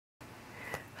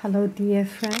Hello dear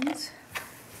friends,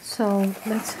 so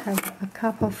let's have a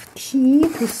cup of tea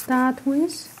to start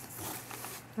with,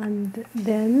 and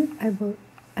then I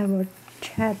will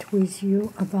chat with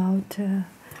you about the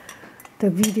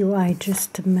video I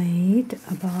just made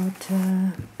about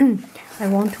I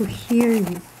want to hear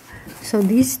you. So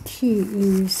this tea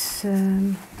is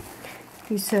a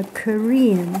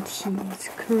Korean tea. It's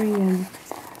Korean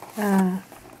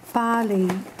barley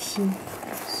tea.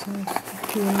 So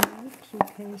if you like, you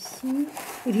can see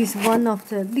it is one of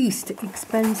the least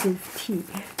expensive tea.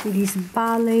 It is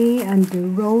barley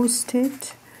and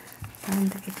roasted,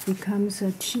 and it becomes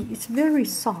a tea. It's very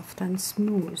soft and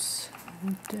smooth,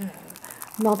 and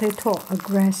not at all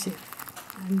aggressive,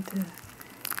 and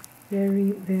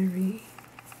very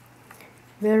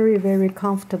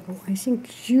comfortable. I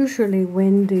think usually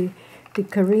when the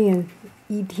Korean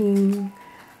eating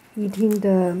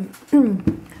the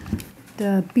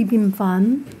the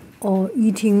bibimbap or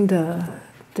eating the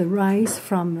rice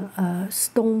from a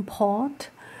stone pot,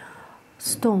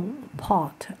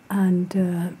 and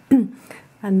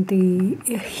and they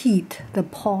heat the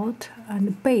pot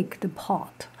and bake the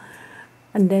pot,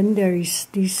 and then there is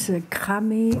this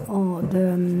kame, or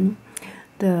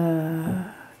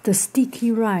the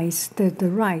sticky rice, the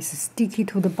rice sticky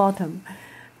to the bottom,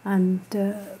 and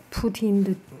put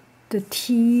in the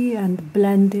tea and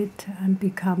blend it, and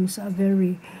becomes a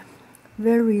very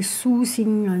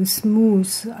soothing and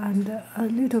smooth and a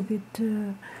little bit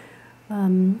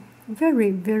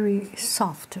very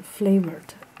soft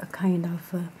flavored kind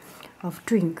of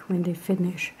drink when they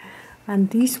finish. And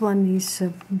this one is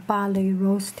barley,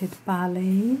 roasted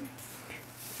barley,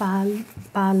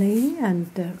 and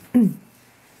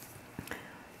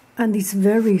it's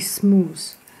very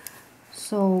smooth.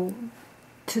 So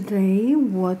today,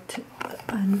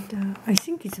 I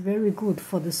think it's very good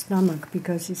for the stomach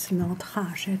because it's not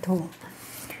harsh at all.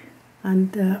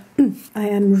 And I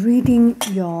am reading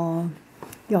your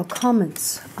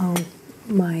comments on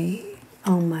my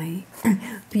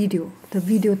video. The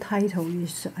video title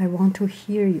is "I Want to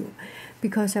Hear You,"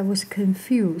 because I was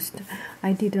confused.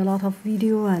 I did a lot of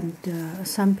video, and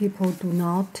some people do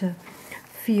not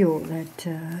feel that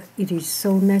it is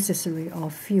so necessary, or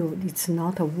feel it's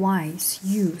not a wise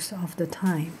use of the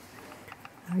time.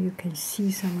 Now you can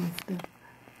see some of the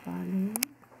barley.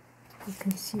 You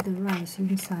can see the rice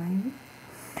inside.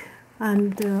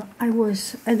 And I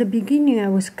was, at the beginning, I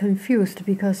was confused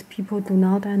because people do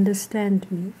not understand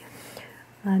me,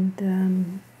 and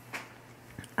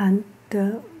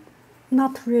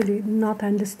not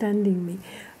understanding me.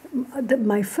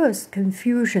 My first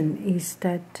confusion is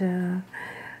that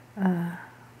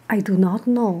I do not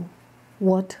know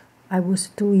what I was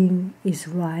doing is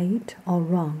right or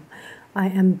wrong. I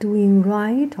am doing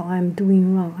right or I'm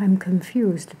doing wrong. I'm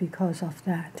confused because of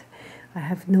that. I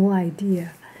have no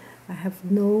idea. I have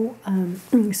no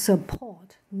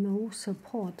support, no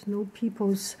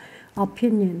people's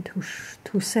opinion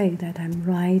to say that I'm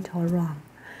right or wrong.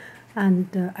 And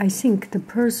I think the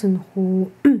person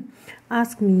who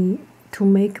asked me to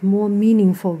make more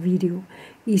meaningful video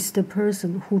is the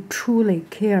person who truly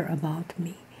care about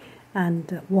me,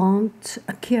 and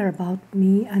care about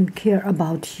me and care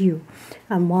about you,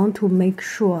 and want to make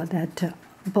sure that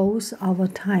both our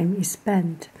time is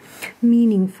spent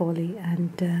meaningfully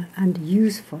and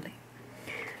usefully.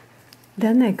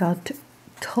 Then I got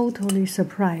totally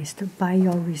surprised by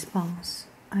your response.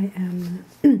 I am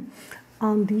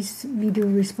on this video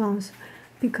response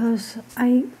because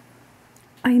I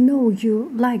know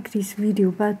you like this video,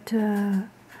 but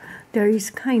there is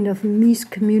kind of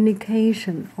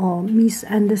miscommunication or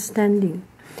misunderstanding.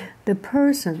 The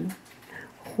person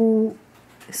who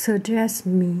suggests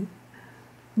me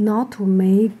not to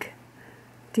make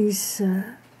these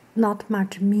not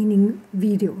much meaning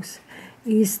videos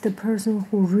is the person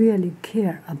who really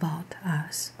care about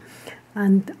us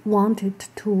and want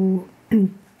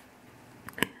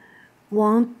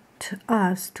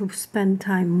us to spend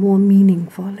time more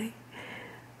meaningfully.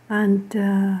 And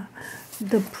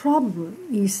the problem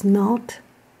is not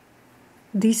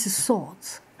these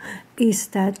thoughts, is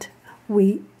that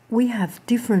we have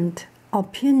different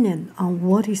opinion on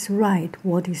what is right,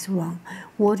 what is wrong,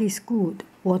 what is good,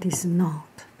 what is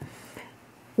not,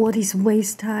 what is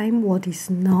waste time, what is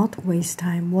not waste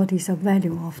time, what is a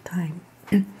value of time.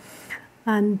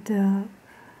 And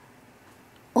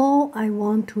all I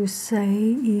want to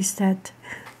say is that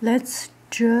let's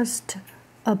just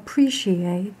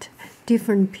appreciate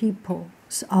different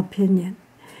people's opinion.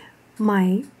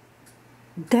 My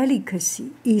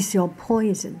delicacy is your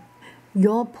poison.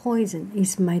 Your poison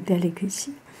is my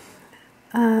delicacy.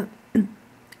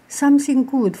 Something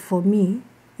good for me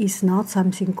is not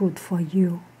something good for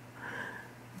you.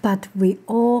 But we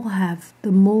all have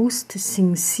the most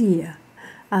sincere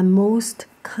and most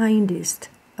kindest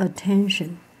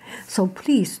attention. So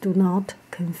please do not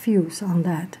confuse on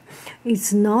that.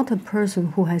 It's not a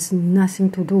person who has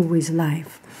nothing to do with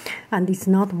life. And it's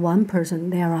not one person.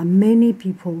 There are many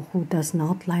people who does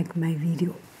not like my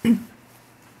video.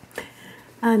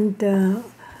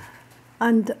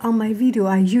 And on my video,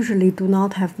 I usually do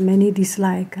not have many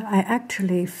dislikes. I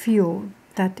actually feel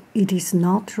that it is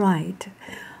not right.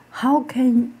 How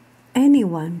can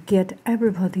anyone get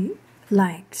everybody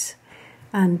likes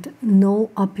and no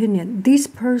opinion? This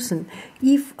person,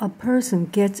 if a person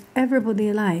gets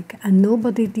everybody like and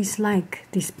nobody dislike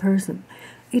this person,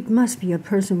 it must be a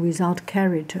person without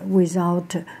character,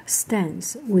 without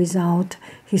stance, without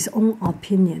his own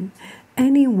opinion.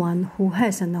 Anyone who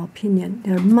has an opinion,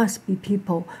 there must be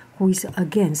people who is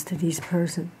against this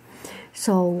person.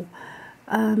 So,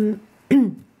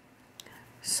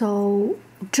 so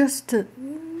just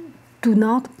do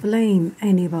not blame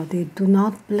anybody. Do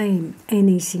not blame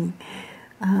anything.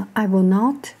 I will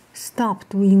not stop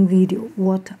doing video.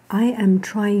 What I am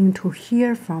trying to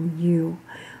hear from you,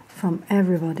 from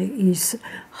everybody, is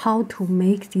how to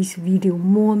make this video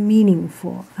more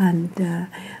meaningful and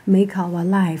make our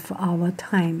life, our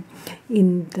time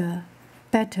in the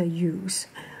better use.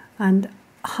 And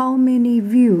how many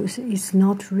views is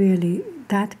not really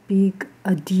that big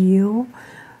a deal.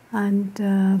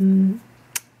 And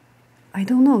I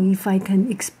don't know if I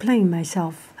can explain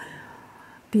myself,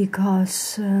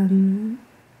 because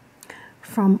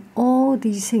from all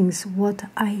these things, what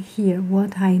I hear,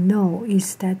 what I know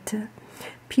is that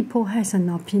people has an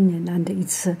opinion, and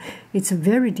it's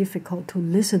very difficult to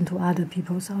listen to other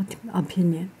people's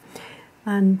opinion.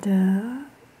 And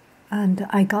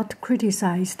I got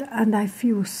criticized, and I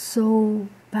feel so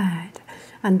bad,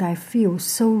 and I feel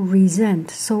so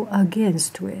so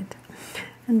against to it.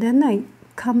 And then I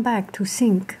come back to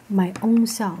think my own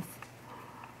self.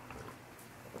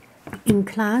 In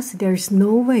class, there is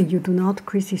no way you do not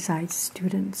criticize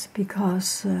students,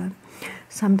 because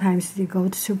sometimes they go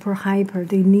super hyper.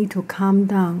 They need to calm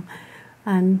down,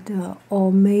 and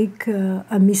or make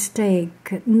a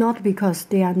mistake, not because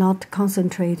they are not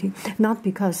concentrating, not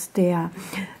because they are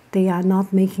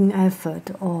not making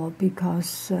effort, or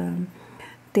because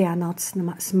they are not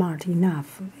smart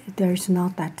enough. There is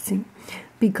not that thing,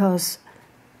 because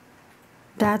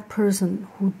that person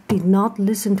who did not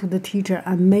listen to the teacher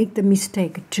and make the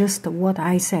mistake just what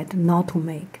I said not to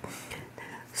make.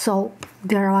 So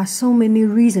there are so many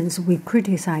reasons we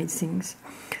criticize things.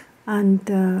 And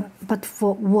but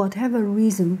for whatever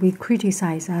reason we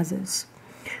criticize others,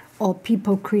 or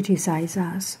people criticize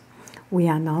us, we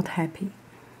are not happy.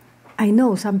 I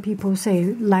know some people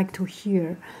like to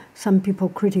hear some people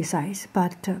criticize,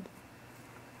 but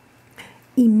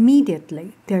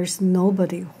immediately there's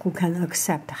nobody who can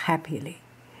accept happily.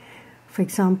 For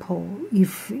example,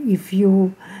 if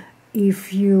you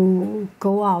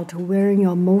go out wearing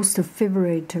your most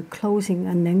favorite clothing,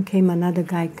 and then another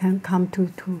guy can come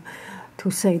to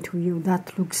say to you,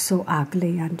 that looks so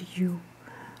ugly, and you,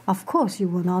 of course, you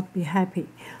will not be happy.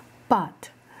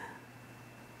 But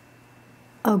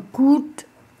a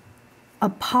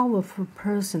powerful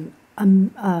person,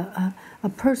 a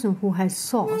person who has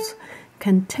thoughts,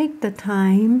 can take the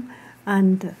time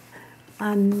and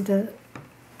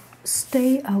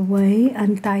stay away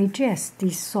and digest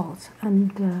these thoughts,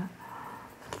 and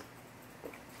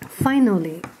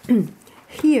finally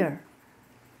hear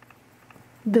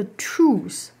the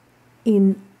truth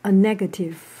in a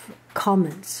negative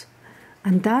comments.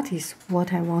 And that is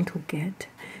what I want to get,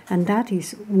 and that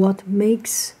is what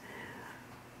makes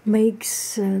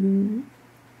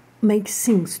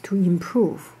things to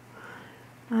improve.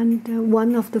 And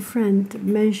one of the friends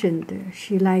mentioned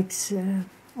she likes,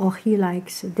 or he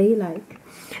likes, they like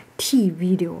tea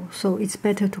video. So it's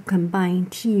better to combine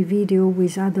tea video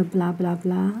with other blah, blah,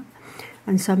 blah.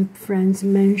 And some friends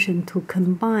mentioned to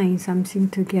combine something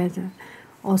together.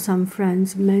 Or some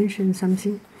friends mention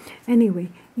something. Anyway,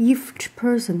 each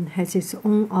person has its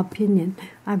own opinion.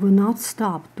 I will not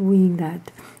stop doing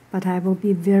that. But I will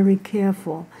be very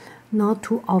careful not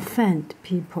to offend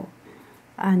people,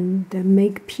 and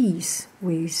make peace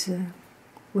with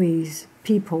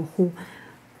people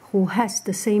who has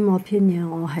the same opinion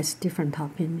or has different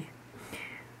opinion.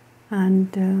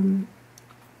 And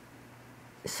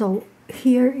so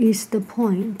here is the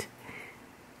point: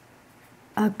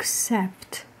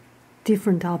 accept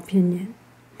different opinion.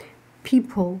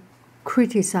 People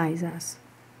criticize us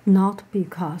not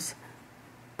because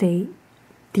they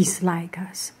dislike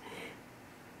us.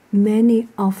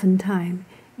 Oftentimes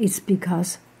it's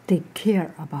because they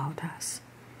care about us.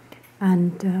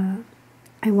 And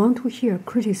I want to hear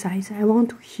criticize. I want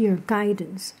to hear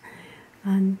guidance.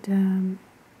 And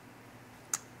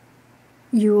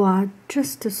you are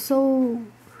just so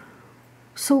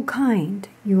kind.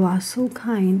 You are so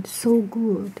kind, so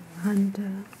good.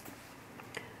 And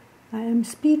I am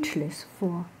speechless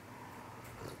for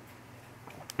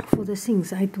the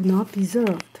things I do not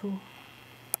deserve to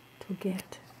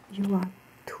get. You are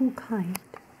too kind.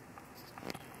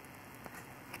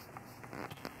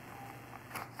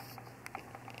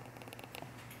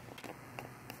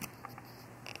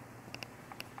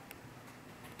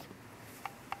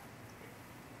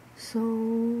 So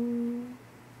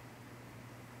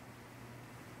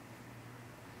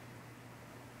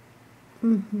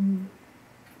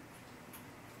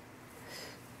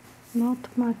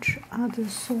not much other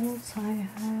thoughts I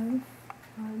have,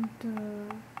 and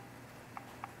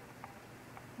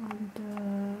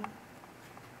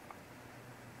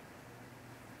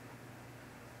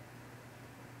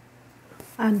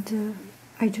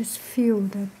I just feel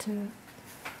that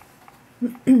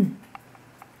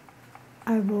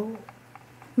I will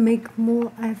make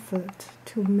more effort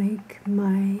to make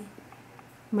my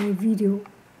video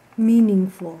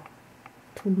meaningful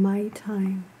to my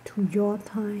time, to your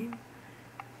time,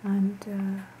 and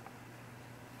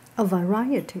a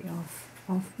variety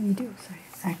of videos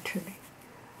actually.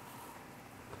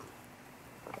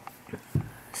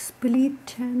 Split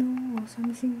channel or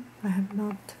something, I have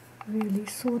not really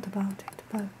thought about it,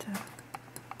 but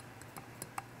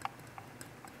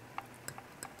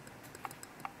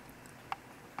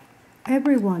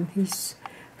everyone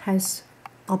has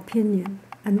opinion,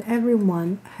 and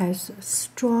everyone has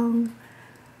strong,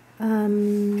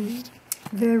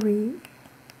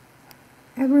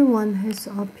 everyone has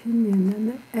opinion,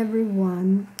 and every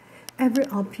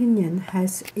opinion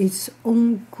has its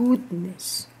own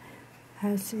goodness,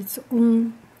 has its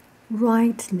own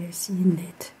rightness in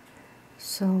it.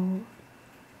 So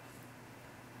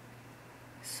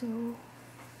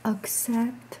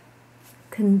accept,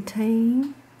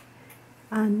 contain,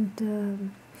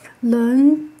 and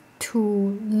learn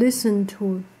to listen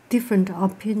to different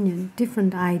opinion,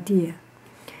 different idea.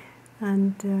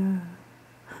 And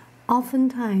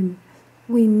oftentimes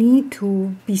we need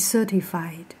to be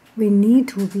certified. We need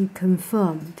to be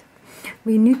confirmed.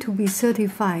 We need to be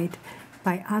certified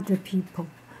by other people.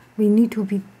 We need to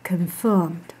be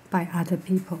confirmed by other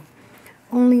people.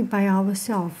 Only by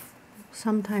ourselves,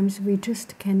 sometimes we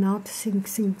just cannot think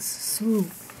things through.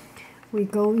 We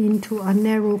go into a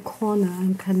narrow corner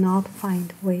and cannot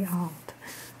find way out.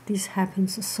 This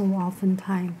happens so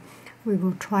oftentimes. We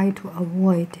will try to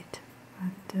avoid it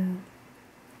and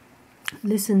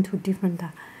listen to different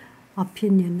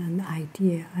opinion and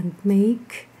idea, and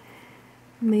make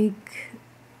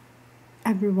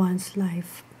everyone's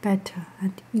life better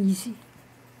and easy.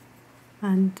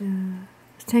 And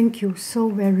thank you so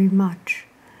very much.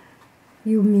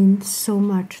 You mean so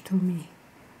much to me.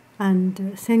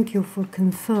 And thank you for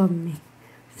confirming me.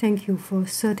 Thank you for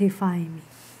certifying me.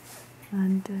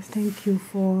 And thank you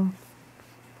for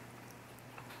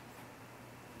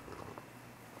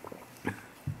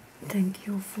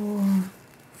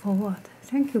what?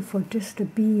 Thank you for just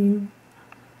being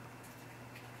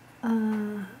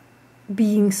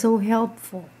so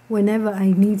helpful. Whenever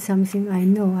I need something, I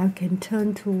know I can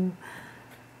turn to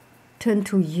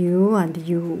you, and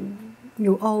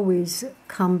you always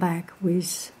come back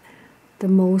with the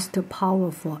most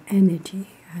powerful energy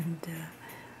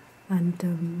and the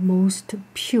most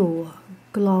pure,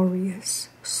 glorious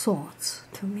thoughts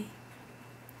to me.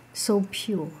 So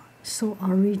pure, so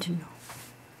original.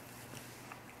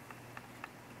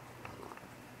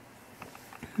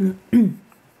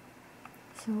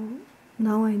 So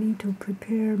now I need to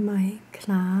prepare my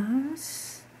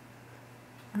class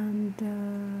and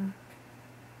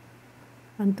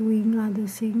doing other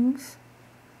things.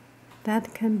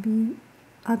 That can be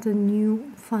other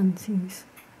new fun things.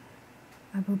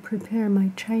 I will prepare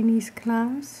my Chinese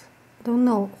class. Don't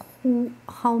know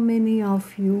how many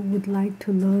of you would like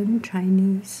to learn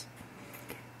Chinese.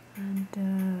 And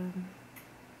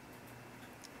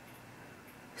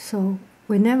so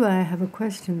whenever I have a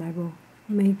question, I will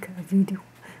make a video.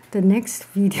 The next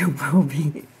video will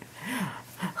be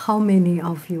how many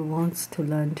of you wants to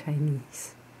learn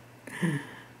Chinese.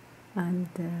 And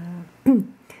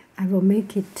I will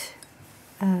make it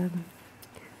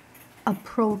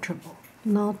approachable,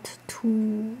 not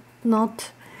too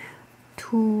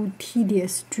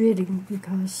tedious drilling,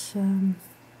 because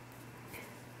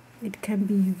it can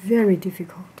be very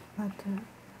difficult. But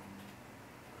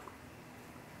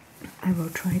I will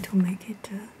try to make it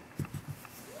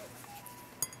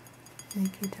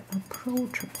make it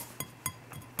approachable.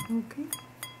 Okay.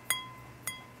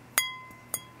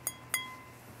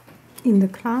 In the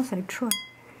class, I try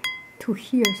to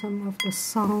hear some of the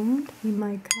sound in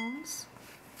my class.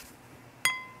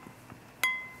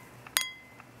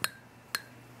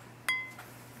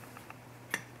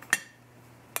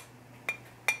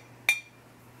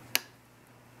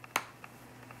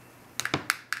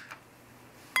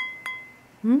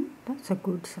 That's a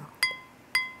good sound.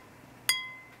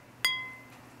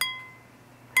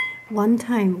 One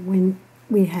time when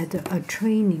we had a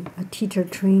training, a teacher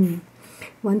training,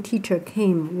 one teacher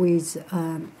came with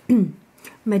a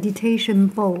meditation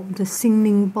bowl, the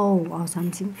singing bowl or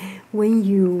something. When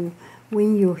you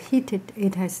hit it,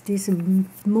 it has this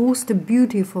most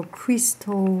beautiful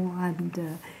crystal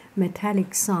and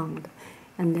metallic sound.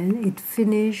 And then it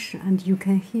finishes and you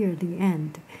can hear the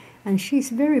end. And she's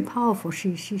very powerful.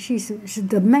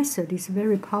 The method is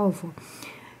very powerful.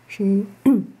 She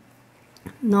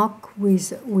knock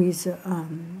with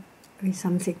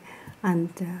something, and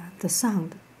the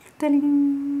sound, ding,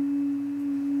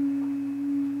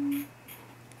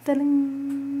 ding,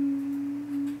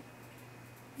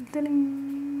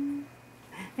 ding.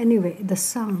 Anyway, the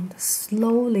sound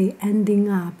slowly ending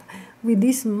up with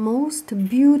this most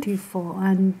beautiful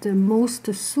and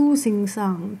most soothing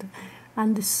sound.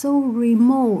 And so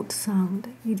remote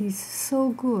sound, it is so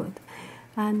good,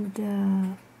 and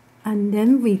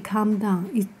then we come down.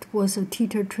 It was a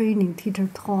teacher training, teacher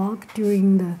talk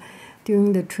during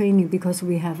the training, because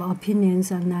we have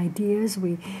opinions and ideas.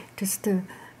 We just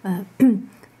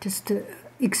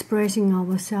expressing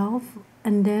ourselves,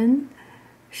 and then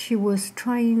she was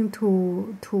trying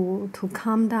to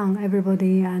calm down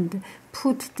everybody and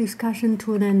put discussion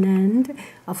to an end.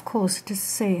 Of course, just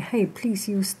say, hey, please,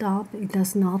 you stop. It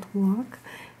does not work.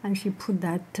 And she put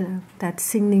that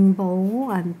singing bowl,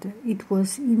 and it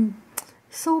was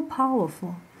so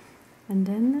powerful. And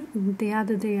then the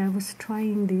other day I was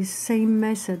trying this same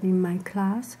method in my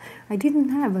class. I didn't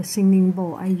have a singing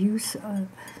bowl. I used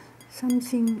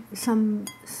something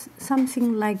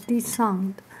like this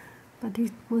sound. But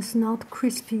it was not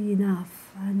crispy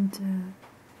enough, and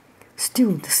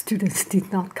still the students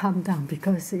did not come down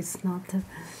because it's not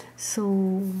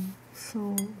so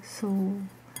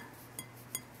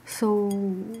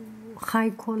high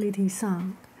quality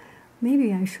sound.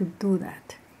 Maybe I should do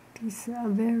that.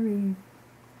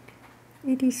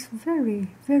 It is very,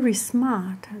 very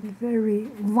smart and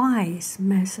very wise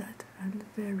method, and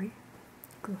very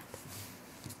good.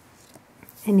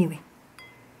 Anyway.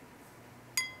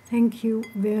 Thank you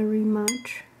very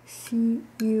much. See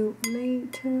you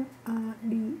later,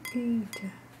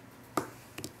 alligator.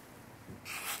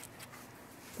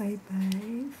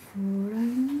 Bye-bye,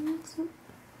 friends.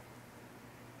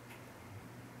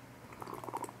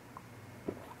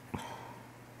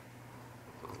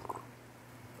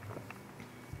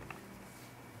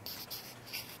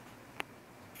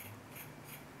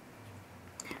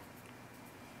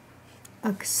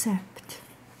 Accept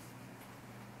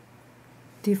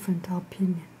different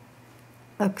opinion.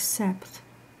 Accept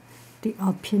the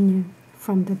opinion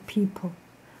from the people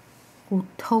who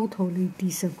totally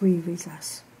disagree with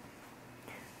us.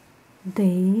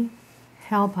 They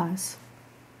help us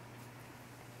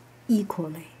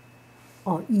equally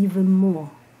or even more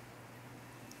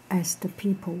as the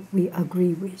people we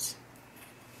agree with.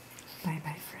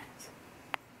 Bye-bye, friends.